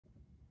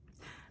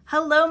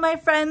Hello, my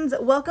friends.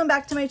 Welcome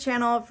back to my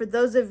channel. For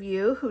those of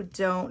you who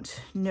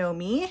don't know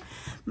me,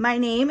 my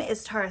name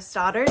is Tara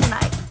Stoddard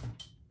and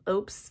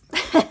oops,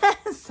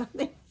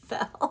 something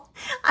fell.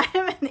 I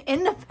am an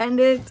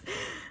independent,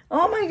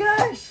 oh my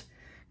gosh,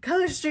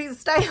 Color Street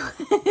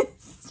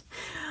stylist.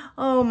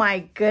 Oh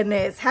my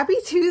goodness. Happy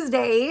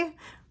Tuesday.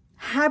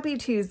 Happy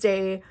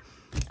Tuesday.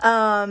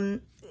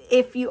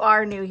 If you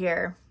are new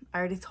here, I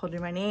already told you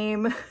my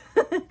name,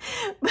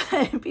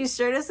 but be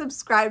sure to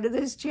subscribe to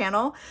this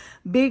channel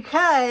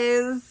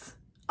because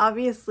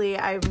obviously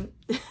I'm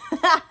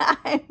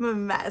a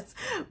mess,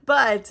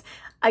 but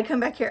I come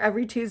back here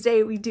every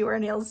Tuesday. We do our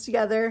nails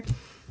together.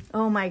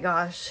 Oh my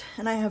gosh.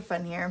 And I have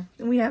fun here.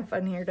 We have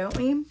fun here, don't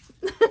we?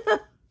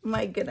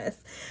 My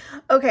goodness.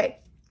 Okay.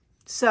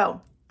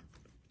 So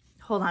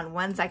hold on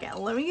one second.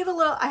 Let me get a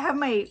little, I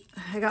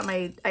got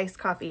my iced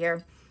coffee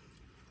here.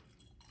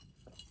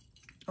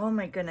 Oh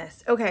my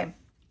goodness. Okay.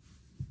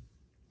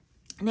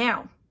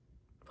 Now,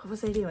 what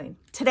was I doing?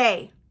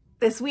 Today,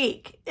 this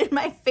week, in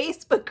my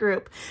Facebook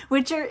group,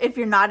 which if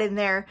you're not in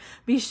there,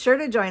 be sure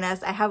to join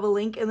us. I have a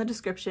link in the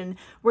description.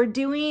 We're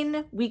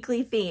doing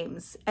weekly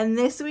themes, and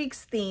this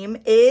week's theme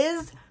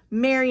is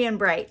Merry and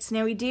Bright.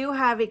 Now, we do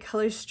have a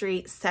Color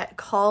Street set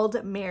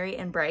called Merry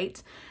and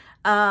Bright,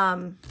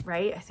 right?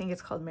 I think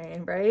it's called Merry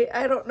and Bright.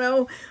 I don't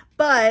know,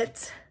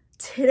 but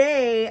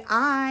today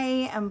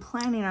I am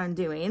planning on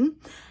doing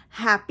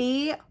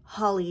Happy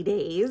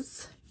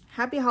Holidays.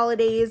 Happy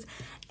Holidays.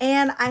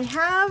 And I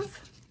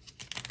have,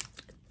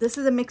 this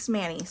is a mixed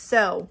Manny.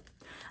 So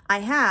I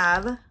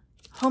have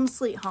Home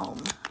Sleet Home.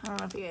 I don't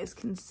know if you guys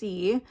can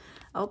see.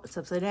 Oh, it's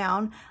upside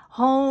down.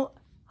 Home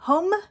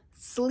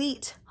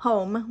Sleet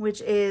Home,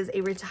 which is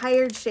a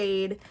retired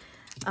shade,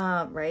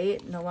 right?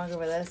 No longer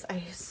with us.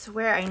 I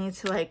swear I need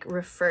to like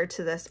refer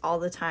to this all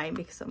the time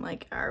because I'm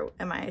like,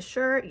 am I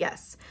sure?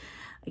 Yes.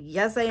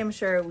 Yes, I am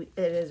sure it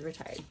is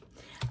retired.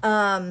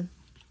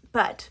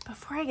 But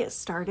before I get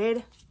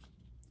started,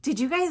 did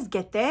you guys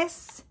get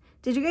this?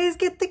 Did you guys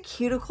get the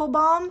cuticle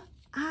balm?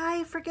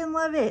 I freaking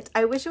love it.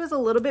 I wish it was a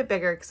little bit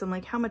bigger because I'm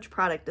like, how much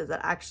product does that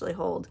actually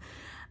hold?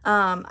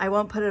 I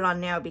won't put it on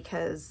now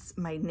because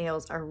my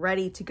nails are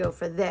ready to go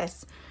for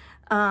this.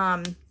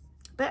 But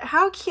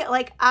how cute.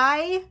 Like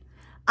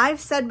I've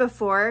said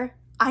before,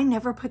 I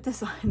never put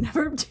this on,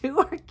 never do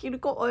our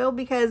cuticle oil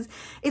because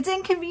it's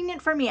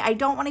inconvenient for me. I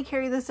don't want to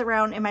carry this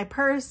around in my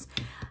purse.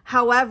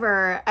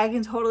 However, I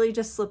can totally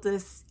just slip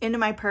this into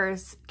my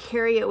purse,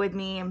 carry it with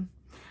me.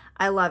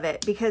 I love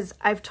it because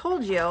I've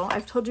told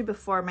you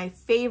before, my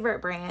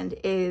favorite brand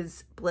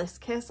is Bliss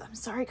Kiss. I'm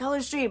sorry,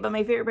 Color Street, but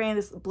my favorite brand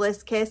is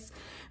Bliss Kiss,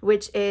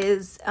 which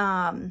is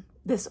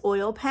this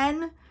oil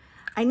pen.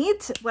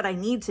 What I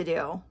need to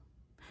do,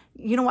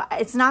 you know what?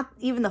 It's not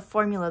even the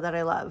formula that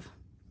I love.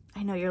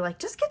 I know you're like,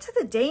 just get to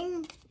the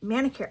dang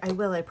manicure. I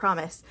will, I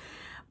promise.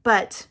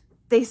 But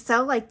they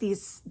sell like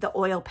the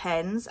oil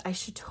pens. I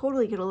should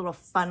totally get a little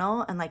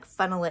funnel and like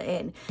funnel it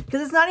in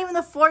because it's not even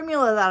the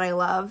formula that I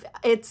love.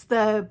 It's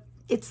the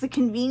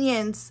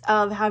convenience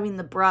of having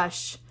the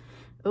brush.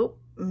 Oh,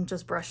 I'm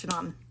just brushing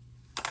on.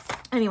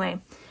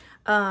 Anyway,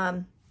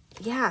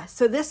 yeah.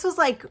 So this was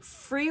like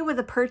free with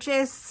a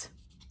purchase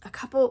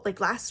like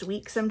last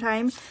week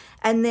sometime.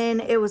 And then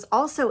it was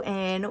also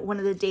in one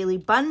of the daily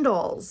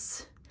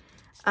bundles.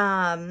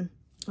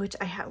 Which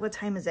I have, what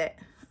time is it?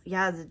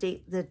 Yeah,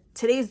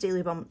 today's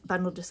daily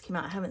bundle just came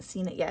out. I haven't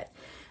seen it yet,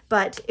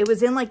 but it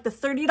was in like the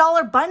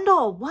 $30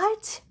 bundle.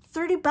 What?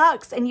 30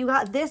 bucks. And you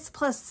got this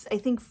plus I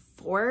think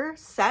 4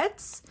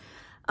 sets.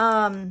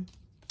 I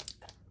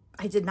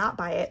did not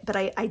buy it, but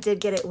I did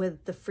get it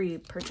with the free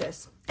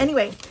purchase.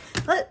 Anyway,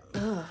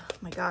 oh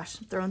my gosh,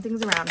 I'm throwing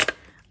things around.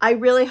 I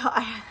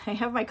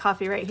have my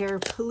coffee right here.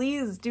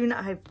 Please do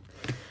not,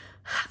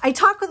 I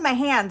talk with my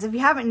hands. If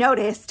you haven't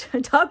noticed, I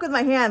talk with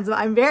my hands.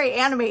 I'm very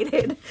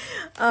animated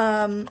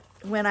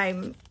when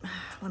I'm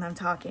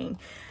talking.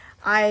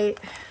 I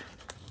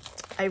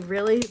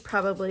really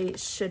probably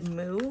should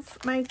move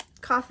my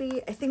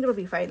coffee. I think it'll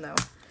be fine though.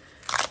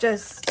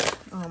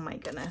 Oh my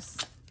goodness.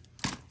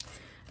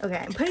 Okay,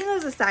 I'm putting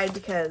those aside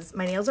because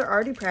my nails are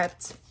already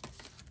prepped.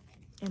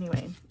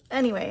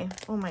 Anyway,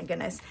 oh my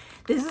goodness.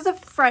 This is a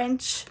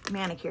French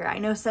manicure. I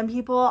know some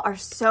people are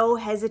so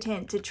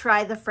hesitant to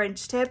try the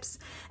French tips,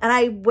 and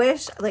I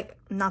wish, like,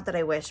 not that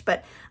I wish,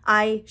 but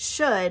I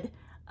should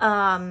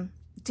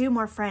do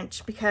more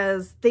French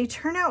because they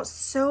turn out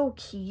so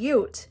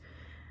cute.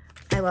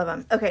 I love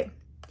them. Okay,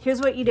 here's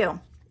what you do.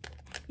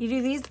 You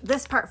do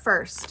this part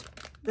first.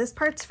 This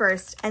part's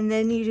first, and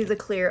then you do the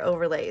clear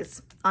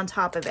overlays on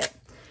top of it.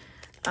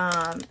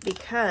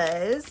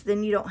 Because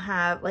then you don't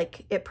have,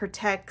 like, it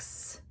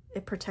protects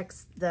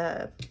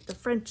the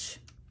French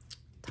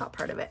top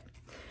part of it.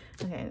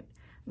 Okay, I'm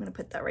gonna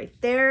put that right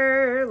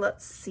there.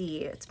 Let's see.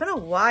 It's been a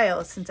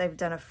while since I've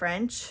done a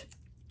French,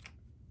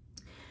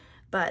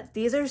 but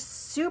these are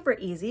super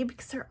easy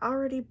because they're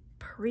already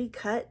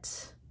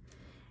pre-cut,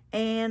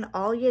 and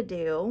all you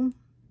do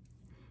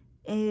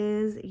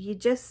is you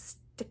just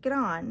stick it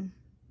on,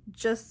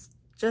 just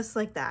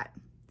like that.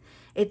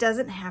 It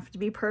doesn't have to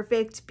be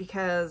perfect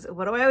because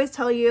what do I always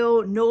tell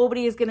you?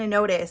 Nobody is going to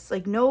notice.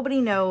 Like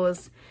nobody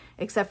knows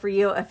except for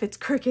you if it's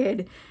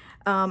crooked.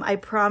 I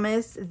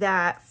promise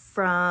that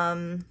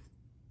from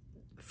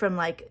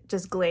like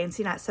just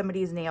glancing at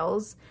somebody's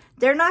nails,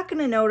 they're not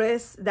going to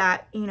notice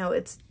that, you know,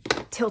 it's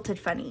tilted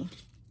funny.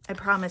 I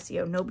promise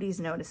you, nobody's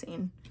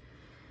noticing.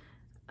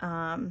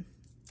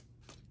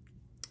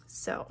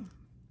 So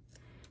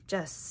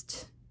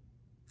just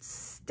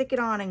stick it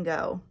on and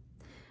go.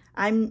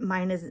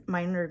 Mine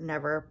are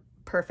never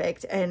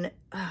perfect. And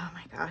oh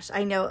my gosh,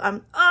 I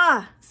know,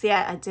 see,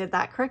 I did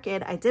that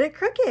crooked. I did it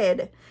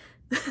crooked.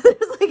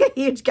 There's like a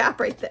huge gap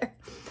right there.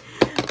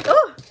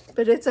 Oh,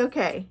 but it's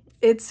okay.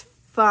 It's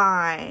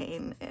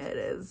fine. It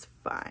is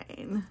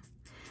fine.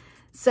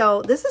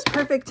 So this is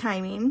perfect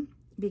timing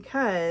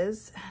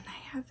because, and I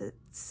have it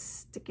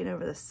sticking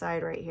over the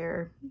side right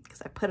here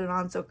because I put it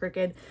on so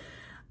crooked.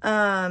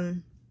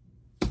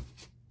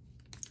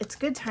 It's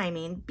good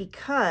timing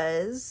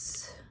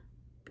because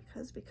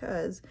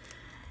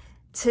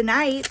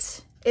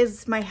tonight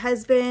is my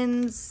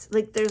husband's,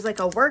 like, there's like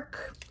a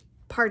work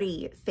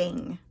party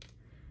thing.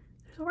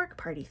 There's a work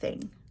party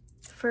thing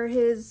for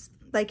his,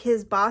 like,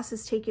 his boss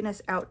is taking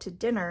us out to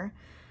dinner.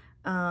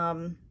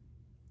 And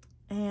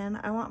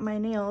I want my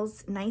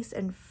nails nice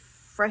and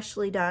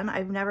freshly done.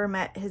 I've never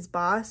met his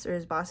boss or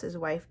his boss's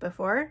wife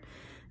before.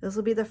 This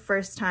will be the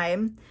first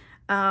time.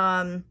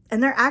 And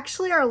they're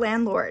actually our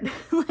landlord.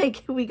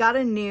 Like, we got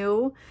a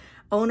new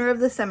owner of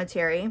the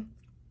cemetery.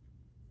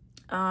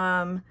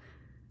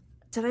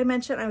 Did I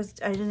mention I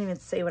didn't even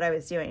say what I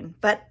was doing,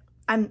 but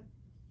I'm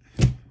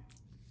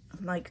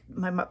like,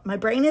 my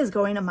brain is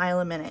going a mile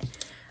a minute.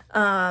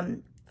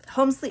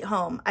 Home Sweet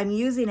Home. I'm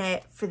using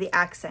it for the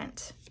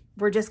accent.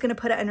 We're just going to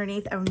put it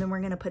underneath and then we're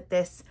going to put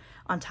this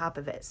on top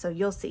of it. So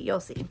you'll see.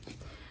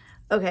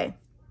 Okay.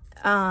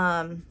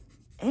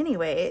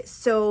 Anyway,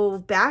 so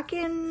back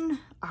in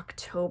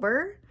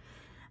October,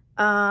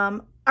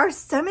 our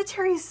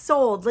cemetery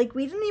sold. Like,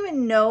 we didn't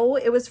even know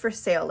it was for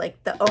sale.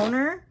 Like, the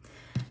owner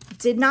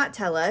did not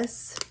tell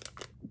us.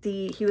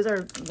 He was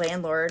our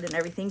landlord and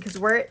everything because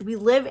we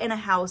live in a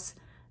house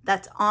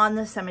that's on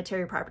the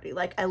cemetery property.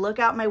 Like, I look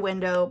out my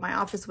window, my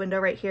office window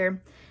right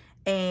here,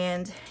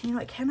 and you know,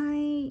 like, can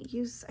I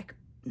use?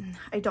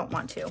 I don't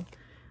want to.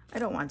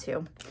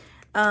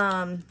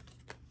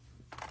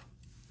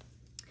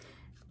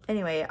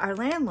 Anyway, our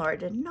landlord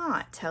did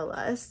not tell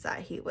us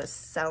that he was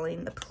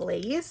selling the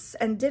place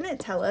and didn't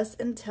tell us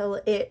until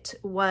it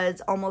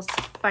was almost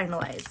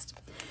finalized.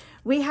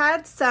 We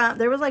had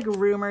there was like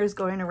rumors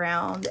going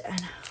around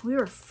and we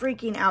were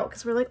freaking out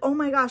because we're like, oh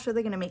my gosh, are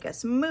they going to make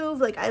us move?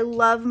 Like, I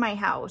love my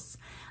house.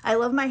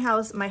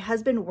 My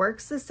husband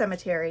works the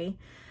cemetery.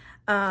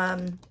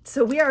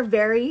 So we are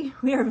very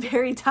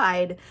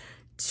tied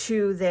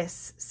to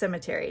this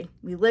cemetery.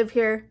 We live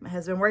here. My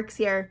husband works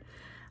here.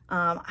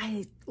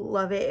 I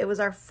love it. It was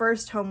our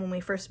first home when we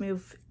first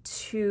moved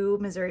to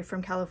Missouri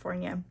from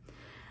California.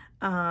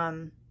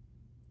 And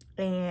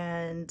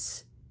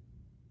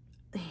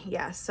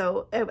yeah,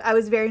 so I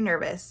was very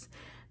nervous,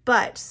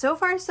 but so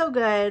far so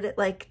good.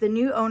 Like, the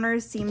new owner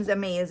seems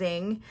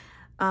amazing.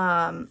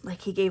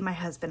 Like, he gave my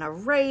husband a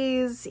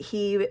raise.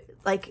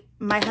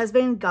 My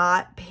husband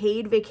got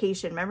paid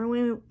vacation. Remember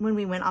when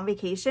we went on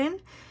vacation?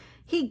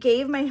 He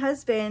gave my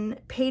husband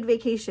paid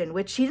vacation,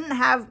 which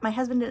my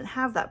husband didn't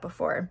have that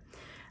before.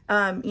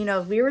 You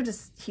know, he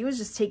was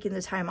just taking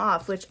the time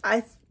off, which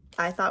I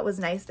thought was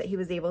nice that he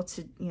was able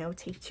to, you know,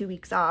 take 2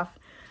 weeks off,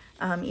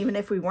 even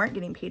if we weren't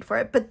getting paid for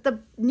it. But the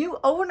new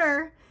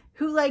owner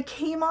who like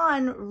came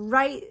on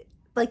right,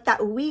 like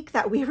that week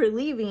that we were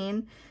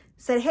leaving,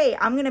 said, hey,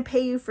 I'm going to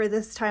pay you for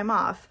this time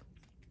off.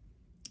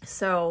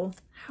 So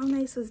how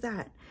nice was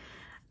that?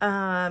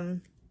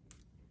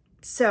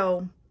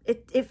 So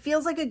it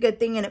feels like a good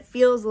thing, and it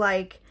feels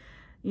like,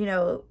 you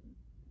know,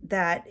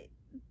 that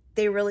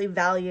they really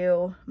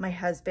value my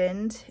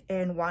husband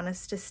and want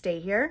us to stay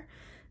here.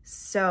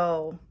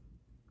 So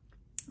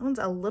that one's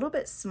a little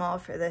bit small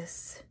for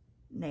this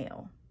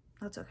nail.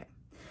 That's okay.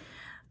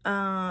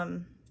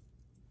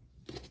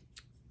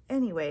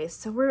 Anyway,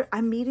 so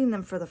I'm meeting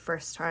them for the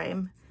first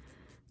time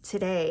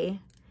today,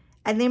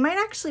 and they might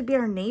actually be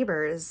our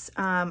neighbors.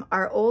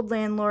 Our old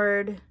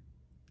landlord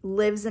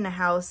lives in a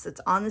house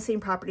that's on the same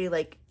property,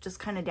 like just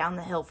kind of down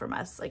the hill from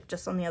us, like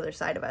just on the other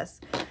side of us.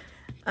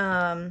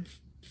 And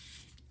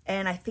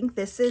I think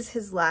this is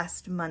his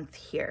last month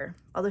here,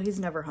 although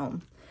he's never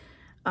home.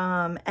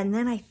 And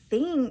then I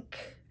think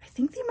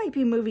they might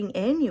be moving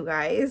in, you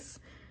guys.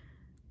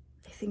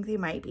 I think they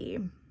might be.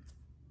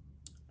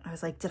 I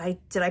was like, did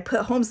I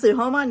put Home Sweet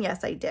Home on?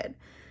 Yes, I did.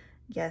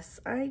 Yes,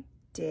 I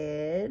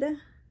did.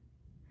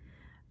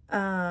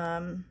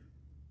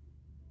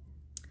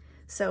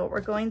 So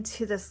we're going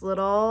to this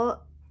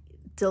little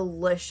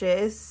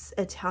delicious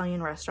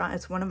Italian restaurant.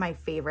 It's one of my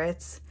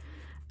favorites.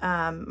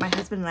 My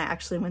husband and I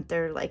actually went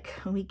there like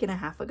a week and a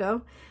half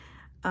ago.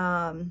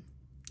 And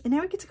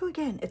now we get to go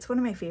again. It's one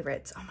of my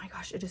favorites. Oh my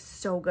gosh, it is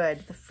so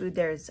good. The food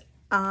there is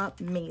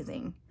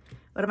amazing.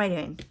 What am I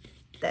doing?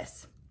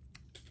 This.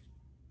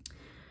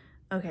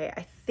 Okay,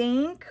 I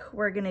think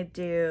we're gonna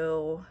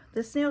do,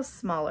 this nail's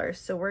smaller,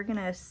 so we're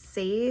gonna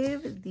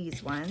save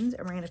these ones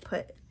and we're gonna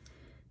put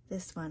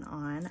this one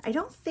on. I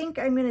don't think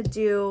I'm gonna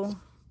do,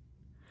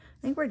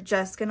 I think we're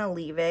just gonna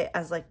leave it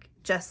as like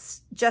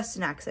just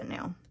an accent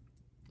nail.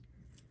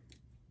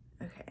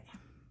 Okay.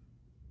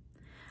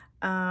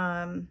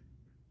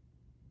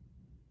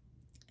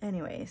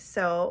 Anyway,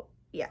 so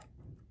yeah.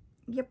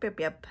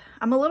 Yep.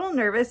 I'm a little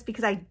nervous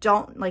because I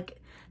don't, like,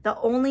 the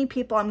only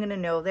people I'm gonna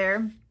know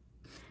there,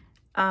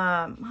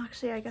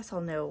 actually I guess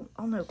I'll know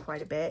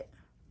quite a bit.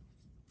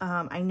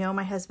 I know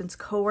my husband's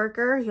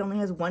coworker. He only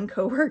has one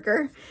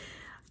coworker.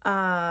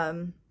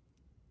 And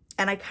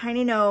I kind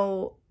of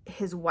know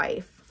his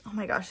wife. Oh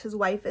my gosh, his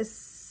wife is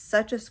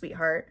such a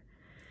sweetheart.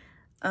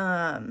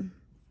 My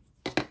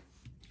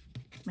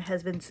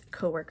husband's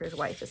coworker's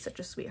wife is such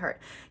a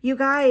sweetheart. You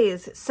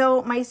guys,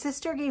 so my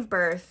sister gave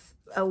birth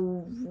a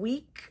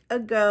week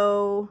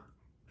ago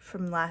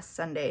from last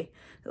Sunday,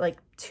 like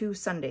 2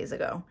 Sundays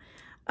ago.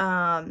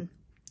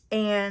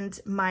 And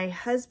my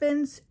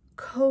husband's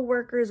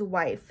coworker's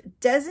wife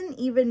doesn't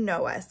even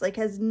know us, like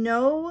has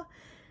no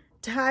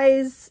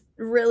ties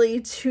really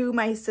to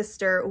my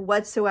sister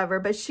whatsoever,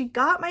 but she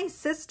got my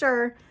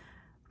sister,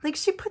 like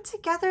she put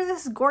together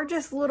this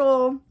gorgeous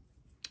little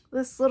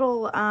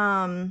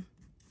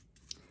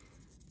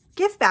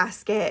gift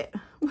basket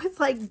with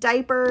like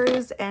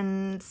diapers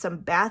and some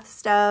bath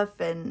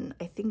stuff and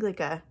I think like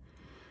I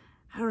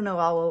don't know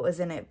all what was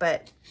in it,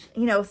 but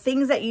you know,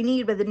 things that you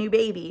need with a new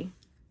baby.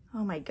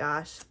 Oh my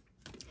gosh.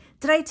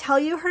 Did I tell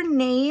you her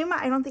name?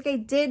 I don't think I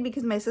did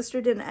because my sister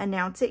didn't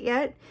announce it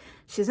yet.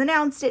 She's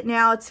announced it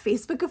now. It's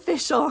Facebook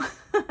official.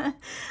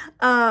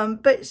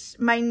 But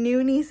my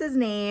new niece's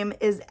name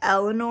is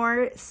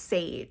Eleanor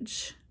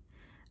Sage.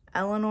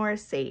 Eleanor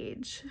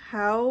Sage.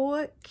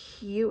 How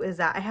cute is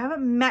that? I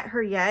haven't met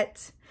her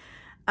yet.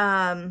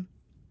 Because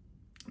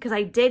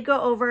I did go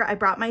over, I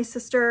brought my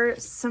sister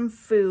some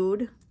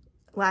food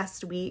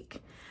last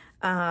week.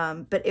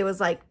 But it was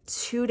like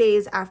 2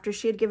 days after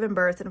she had given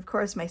birth. And of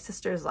course my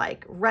sister's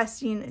like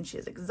resting and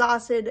she's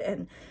exhausted.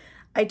 And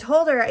I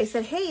told her, I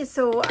said, hey,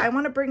 so I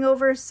want to bring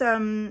over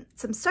some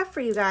stuff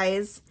for you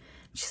guys.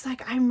 She's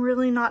like, I'm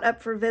really not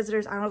up for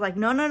visitors. I was like,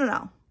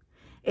 no.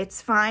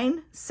 It's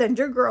fine. Send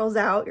your girls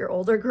out, your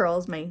older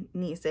girls, my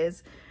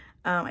nieces.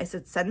 I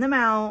said, send them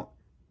out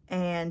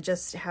and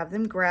just have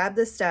them grab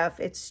the stuff.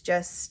 It's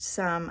just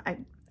some,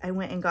 I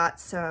went and got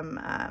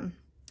some,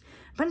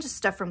 bunch of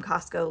stuff from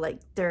Costco, like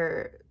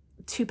their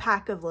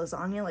 2-pack of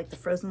lasagna, like the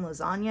frozen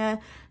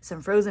lasagna,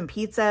 some frozen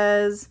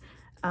pizzas,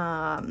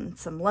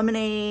 some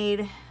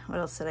lemonade. What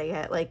else did I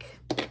get? Like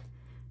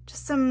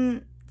just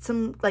some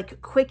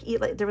like quick eat,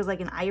 like there was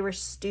like an Irish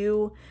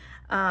stew,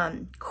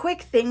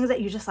 quick things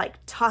that you just like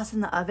toss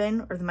in the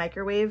oven or the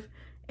microwave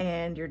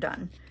and you're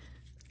done.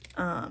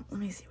 Let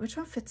me see which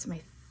one fits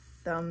my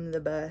thumb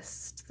the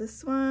best.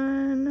 This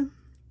one,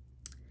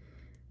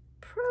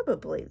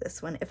 probably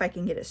this one if I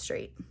can get it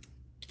straight.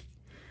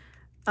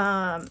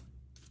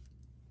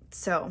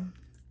 So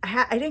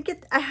I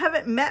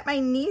haven't met my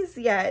niece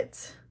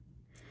yet.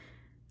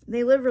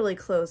 They live really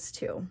close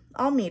too.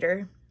 I'll meet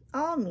her.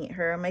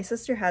 My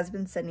sister has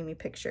been sending me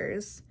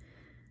pictures.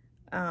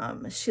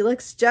 She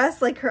looks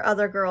just like her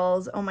other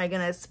girls. Oh my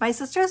goodness. My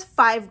sister has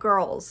 5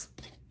 girls.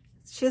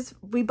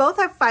 We both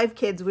have 5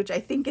 kids, which I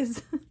think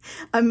is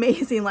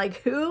amazing.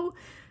 Like who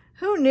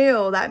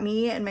knew that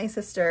me and my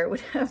sister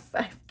would have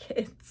 5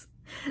 kids?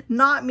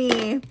 Not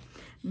me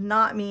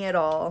at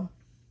all.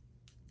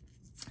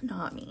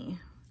 Not me.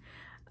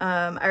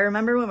 I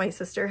remember when my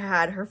sister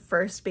had her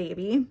first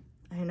baby.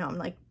 I know I'm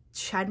like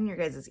chatting your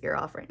guys' ear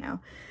off right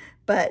now.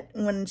 But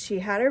when she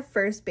had her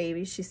first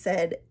baby, she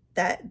said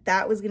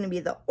that was going to be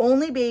the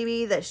only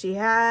baby that she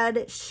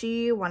had.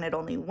 She wanted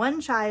only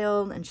one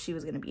child and she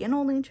was going to be an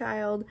only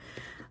child.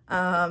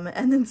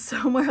 And then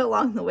somewhere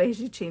along the way,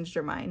 she changed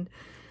her mind.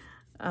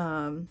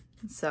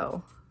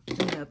 So,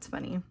 you know, it's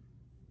funny.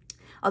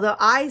 Although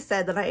I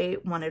said that I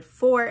wanted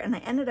 4 and I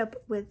ended up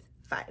with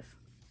 5.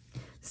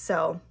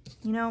 So,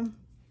 you know,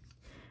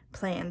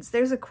 plans.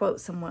 There's a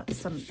quote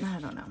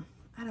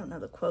I don't know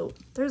the quote.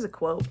 There's a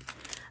quote.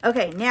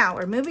 Okay, now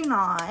we're moving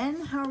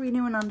on. How are we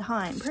doing on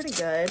time? Pretty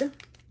good.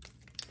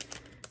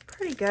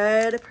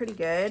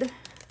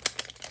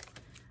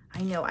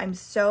 I know, I'm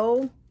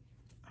so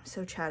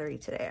chattery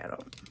today.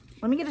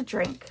 Let me get a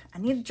drink. I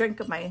need a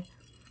drink of my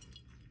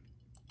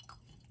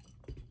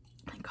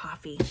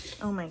coffee.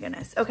 Oh my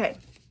goodness. Okay.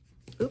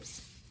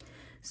 Oops.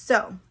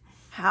 So,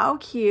 how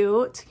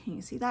cute. Can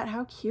you see that?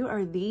 How cute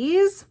are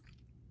these?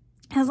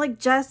 It has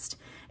like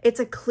it's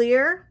a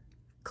clear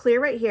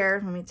right here.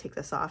 Let me take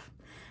this off.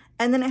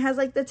 And then it has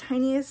like the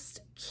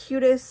tiniest,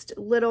 cutest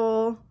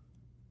little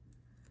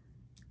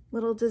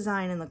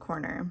design in the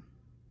corner.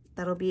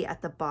 That'll be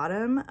at the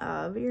bottom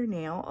of your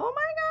nail. Oh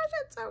my gosh,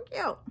 it's so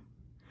cute.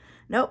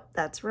 Nope,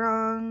 that's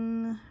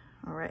wrong.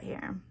 Right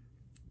here.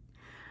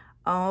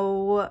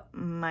 Oh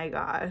my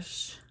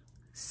gosh.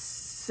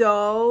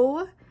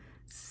 So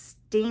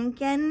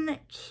stinking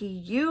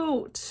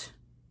cute.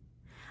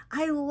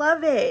 I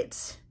love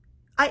it.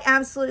 I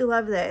absolutely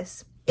love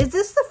this. Is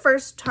this the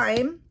first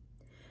time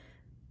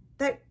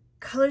that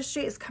Color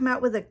Street has come out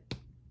with a,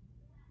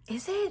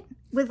 is it?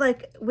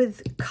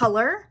 With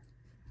color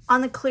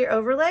on the clear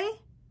overlay?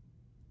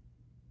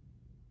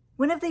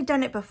 When have they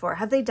done it before?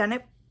 Have they done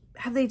it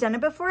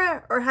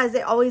before? Or has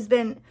it always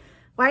been,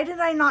 why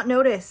did I not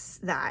notice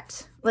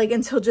that? Like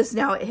until just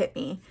now it hit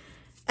me.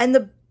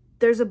 And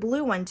there's a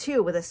blue one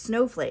too with a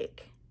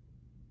snowflake.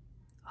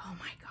 Oh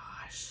my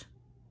gosh.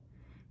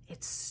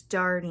 It's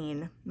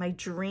starting. My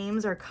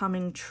dreams are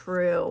coming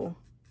true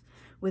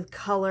with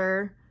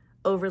color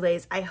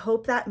overlays. I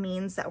hope that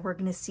means that we're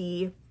gonna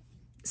see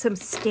some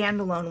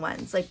standalone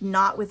ones, like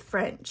not with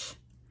French,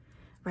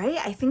 right?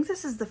 I think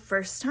this is the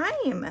first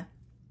time.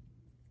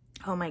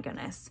 Oh my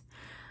goodness.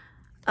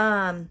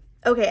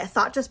 Okay, a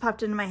thought just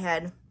popped into my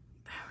head.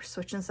 We're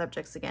switching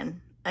subjects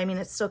again. I mean,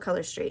 it's still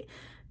Color Street,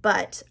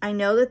 but I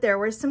know that there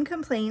were some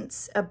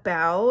complaints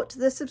about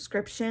the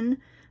subscription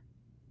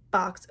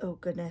box. Oh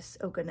goodness.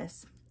 Oh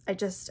goodness.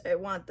 I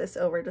want this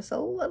over just a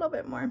little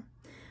bit more.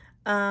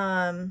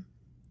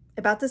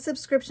 About the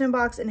subscription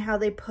box and how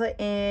they put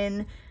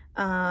in,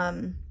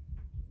 the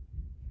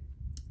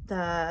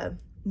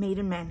Made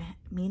in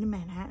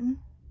Manhattan,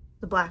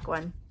 the black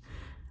one.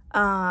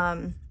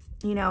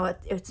 You know,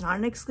 it's not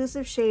an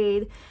exclusive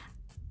shade.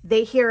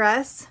 They hear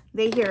us.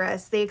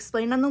 They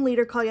explained on the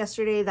leader call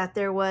yesterday that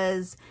there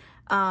was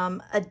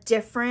a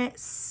different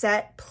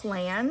set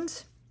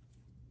planned.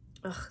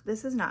 Ugh,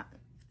 this is not,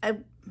 I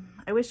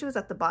wish it was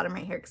at the bottom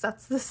right here because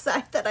that's the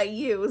set that I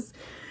use.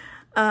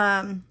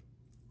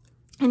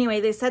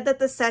 Anyway, they said that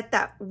the set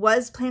that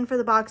was planned for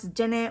the box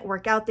didn't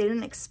work out. They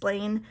didn't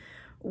explain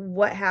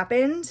what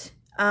happened.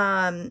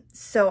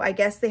 So I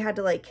guess they had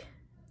to like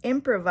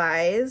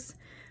improvise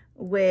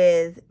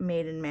with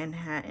Made in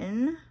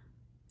Manhattan.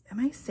 Am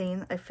I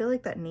saying, I feel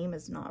like that name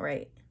is not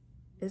right.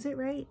 Is it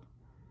right?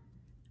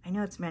 I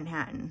know it's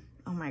Manhattan.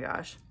 Oh my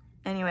gosh.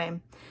 Anyway,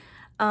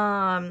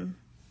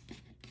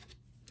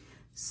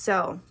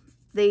 so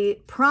they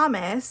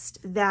promised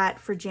that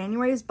for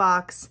January's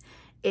box,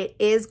 it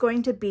is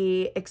going to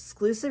be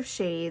exclusive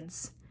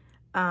shades.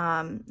 You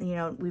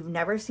know, we've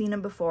never seen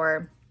them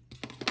before.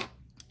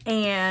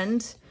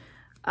 And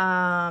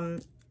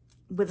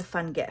with a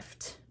fun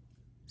gift.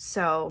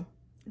 So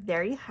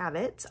there you have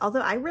it.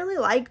 Although I really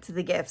liked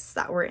the gifts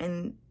that were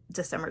in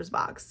December's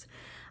box.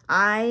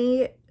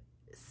 I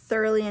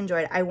thoroughly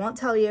enjoyed it. I won't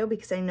tell you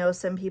because I know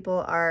some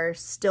people are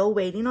still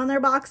waiting on their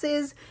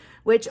boxes,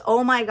 which,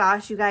 oh my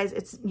gosh, you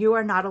guys, you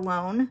are not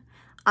alone.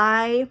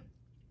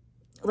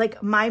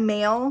 Like my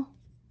mail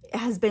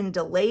has been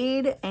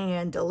delayed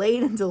and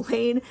delayed and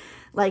delayed,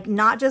 like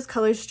not just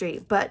Color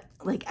Street, but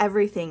like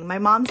everything. My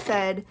mom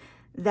said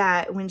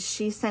that when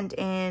she sent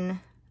in,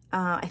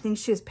 I think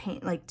she was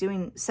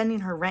sending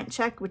her rent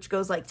check, which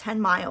goes like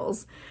 10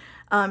 miles.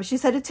 She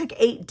said it took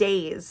 8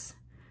 days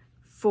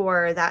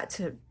for that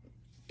to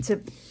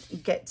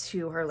get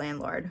to her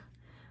landlord.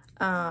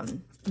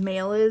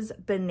 Mail is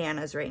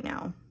bananas right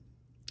now.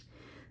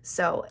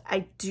 So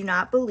I do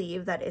not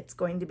believe that it's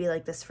going to be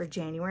like this for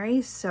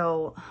January.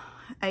 So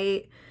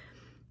I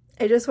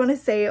just want to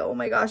say, oh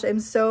my gosh, I'm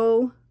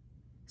so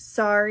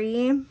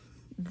sorry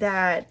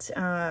that,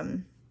 okay,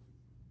 I'm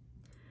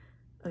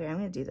going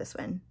to do this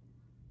one.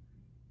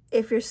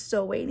 If you're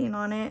still waiting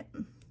on it,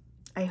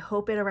 I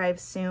hope it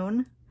arrives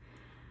soon.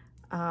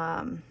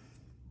 Gosh,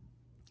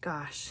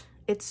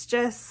 it's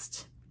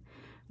just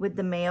with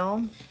the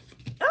mail.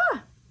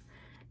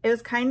 It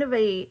was kind of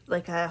a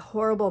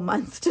horrible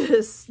month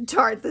to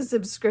start the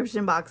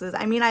subscription boxes.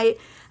 I mean, I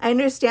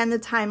understand the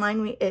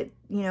timeline,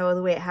 you know,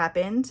 the way it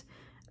happened.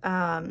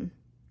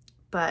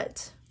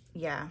 But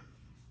yeah,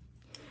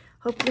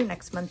 hopefully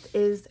next month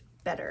is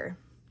better.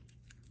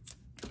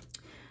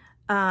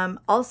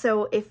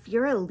 Also, if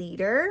you're a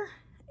leader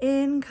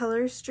in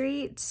Color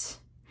Street,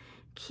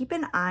 keep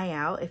an eye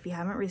out if you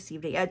haven't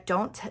received it yet.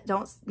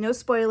 No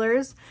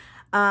spoilers,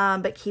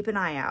 but keep an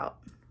eye out.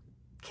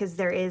 Because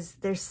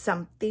there's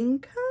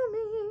something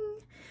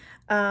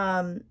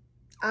coming.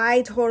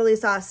 I totally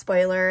saw a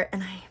spoiler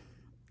and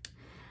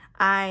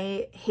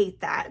I hate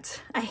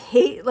that. I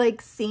hate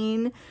like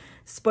seeing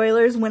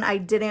spoilers when I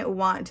didn't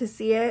want to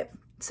see it.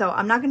 So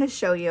I'm not going to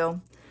show you,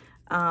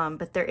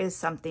 but there is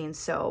something,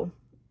 so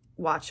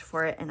watch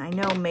for it. And I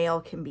know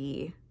mail can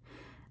be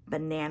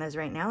bananas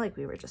right now, like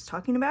we were just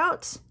talking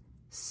about.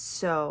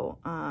 So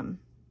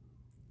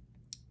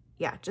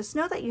yeah, just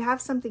know that you have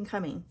something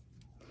coming.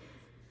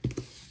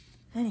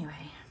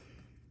 Anyway,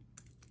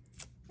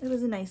 it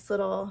was a nice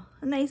little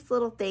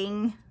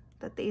thing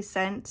that they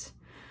sent.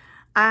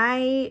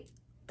 The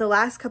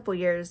last couple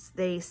years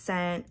they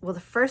sent, well,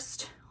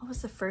 what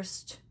was the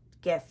first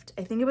gift?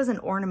 I think it was an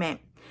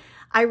ornament.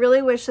 I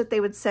really wish that they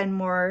would send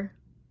more,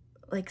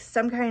 like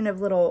some kind of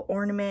little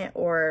ornament,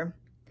 or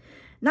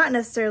not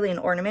necessarily an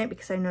ornament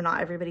because I know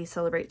not everybody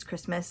celebrates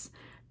Christmas,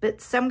 but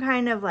some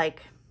kind of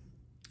like,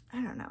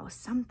 I don't know,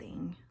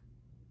 something.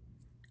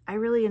 I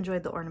really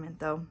enjoyed the ornament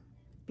though,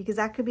 because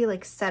that could be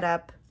like set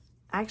up.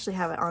 I actually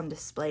have it on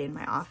display in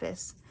my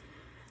office.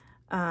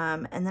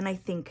 And then I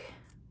think,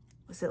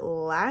 was it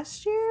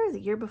last year, the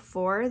year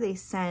before, they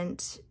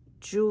sent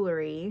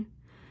jewelry.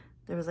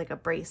 There was like a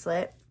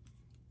bracelet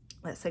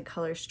that said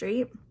Color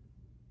Street.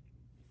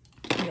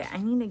 Okay, I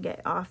need to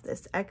get off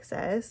this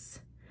excess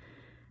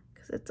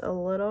because it's a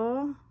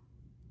little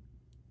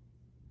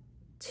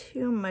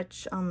too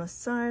much on the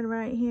side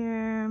right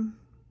here.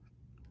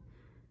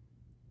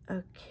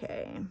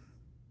 Okay.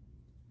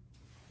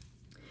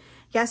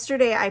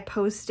 Yesterday I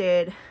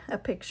posted a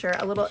picture,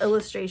 a little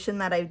illustration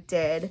that I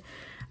did,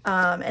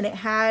 and it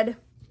had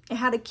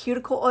a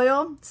cuticle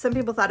oil. Some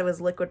people thought it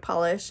was liquid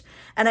polish,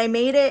 and I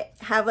made it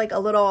have like a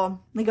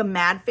little, like a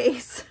mad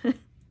face.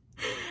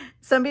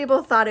 Some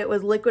people thought it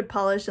was liquid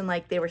polish and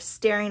like they were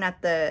staring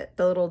at the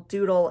little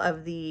doodle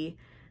of the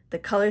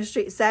Color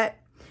Street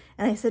set.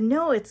 And I said,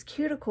 no, it's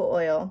cuticle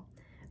oil.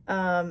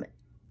 And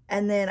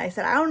then I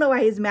said, I don't know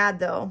why he's mad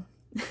though.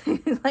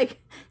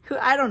 Like,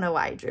 I don't know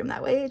why I drew him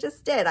that way. I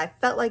just did. I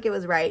felt like it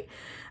was right.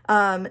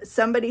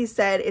 Somebody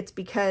said it's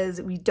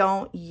because we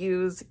don't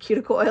use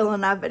cuticle oil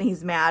enough and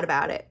he's mad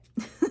about it.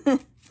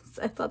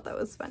 So I thought that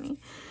was funny.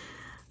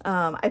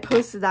 I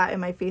posted that in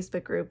my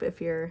Facebook group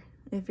if you're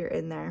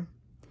in there.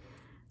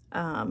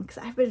 Because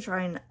I've been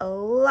trying a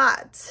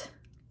lot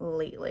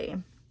lately.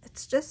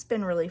 It's just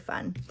been really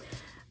fun.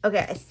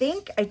 Okay, I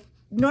think I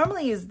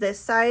normally use this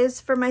size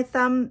for my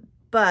thumb,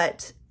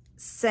 but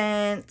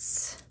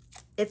since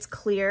it's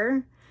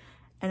clear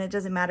and it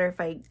doesn't matter if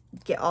I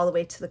get all the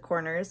way to the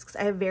corners because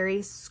I have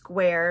very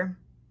square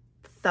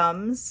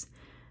thumbs,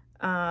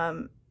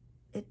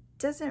 it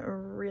doesn't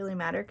really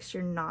matter because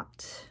you're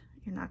not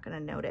going to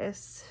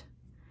notice.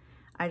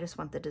 I just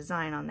want the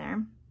design on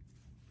there.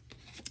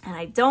 And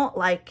I don't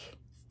like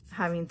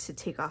having to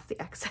take off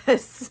the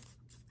excess.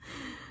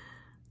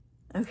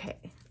 Okay.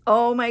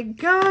 Oh my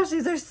gosh,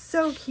 these are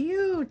so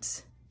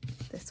cute.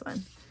 This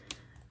one.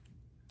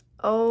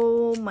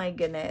 Oh my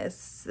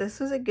goodness. This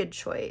was a good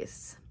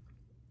choice.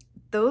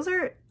 Those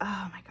are,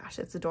 oh my gosh,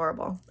 it's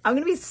adorable. I'm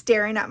going to be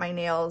staring at my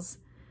nails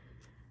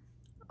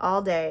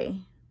all day,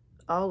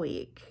 all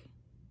week.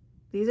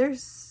 These are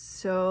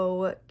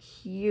so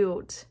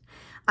cute.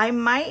 I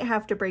might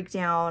have to break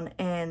down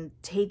and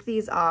take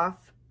these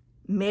off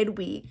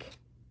midweek.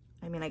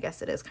 I mean, I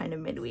guess it is kind of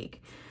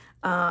midweek.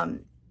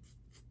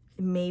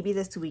 Maybe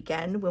this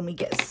weekend when we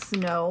get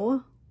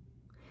snow,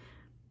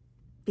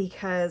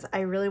 because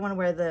I really want to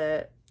wear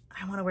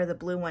the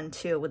blue one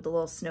too with the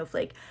little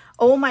snowflake.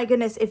 Oh my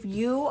goodness, if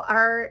you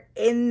are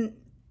in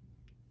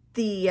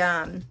the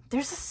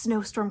there's a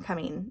snowstorm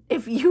coming.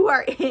 If you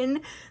are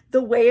in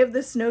the way of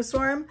the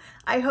snowstorm,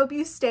 I hope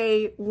you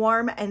stay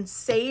warm and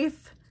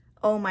safe.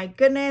 Oh my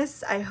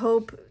goodness, I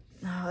hope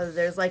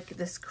there's like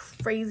this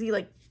crazy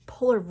like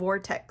polar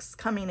vortex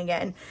coming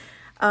again.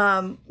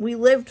 We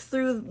lived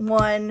through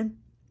one.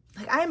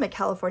 Like, I am a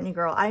California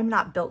girl. I am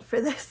not built for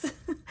this.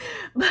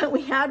 But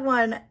we had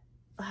one,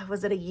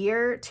 was it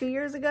 2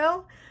 years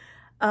ago?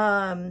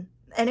 And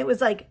it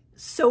was like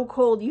so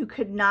cold you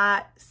could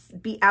not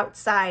be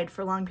outside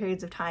for long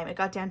periods of time. It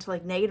got down to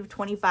like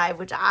 -25,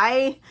 which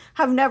I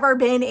have never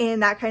been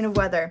in that kind of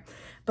weather.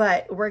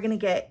 But we're going to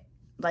get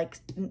like,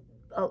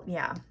 oh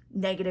yeah,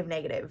 negative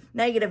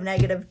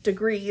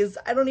degrees.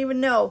 I don't even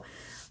know.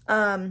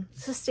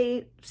 So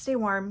stay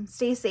warm,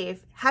 stay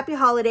safe. Happy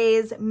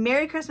holidays.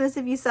 Merry Christmas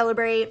if you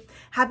celebrate.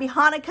 Happy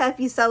Hanukkah if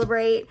you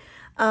celebrate.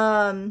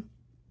 All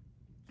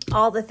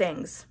the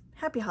things.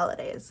 Happy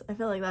holidays. I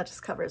feel like that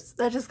just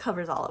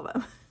covers all of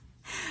them.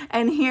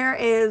 And here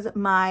is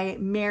my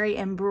merry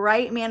and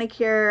bright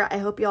manicure. I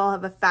hope you all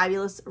have a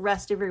fabulous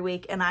rest of your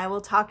week, and I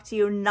will talk to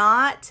you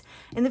not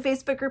in the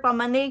Facebook group on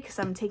Monday because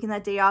I'm taking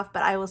that day off,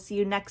 but I will see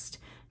you next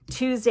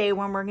Tuesday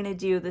when we're going to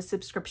do the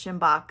subscription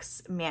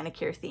box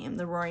manicure theme,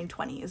 the Roaring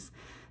 20s.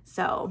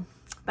 So,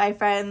 bye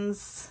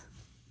friends.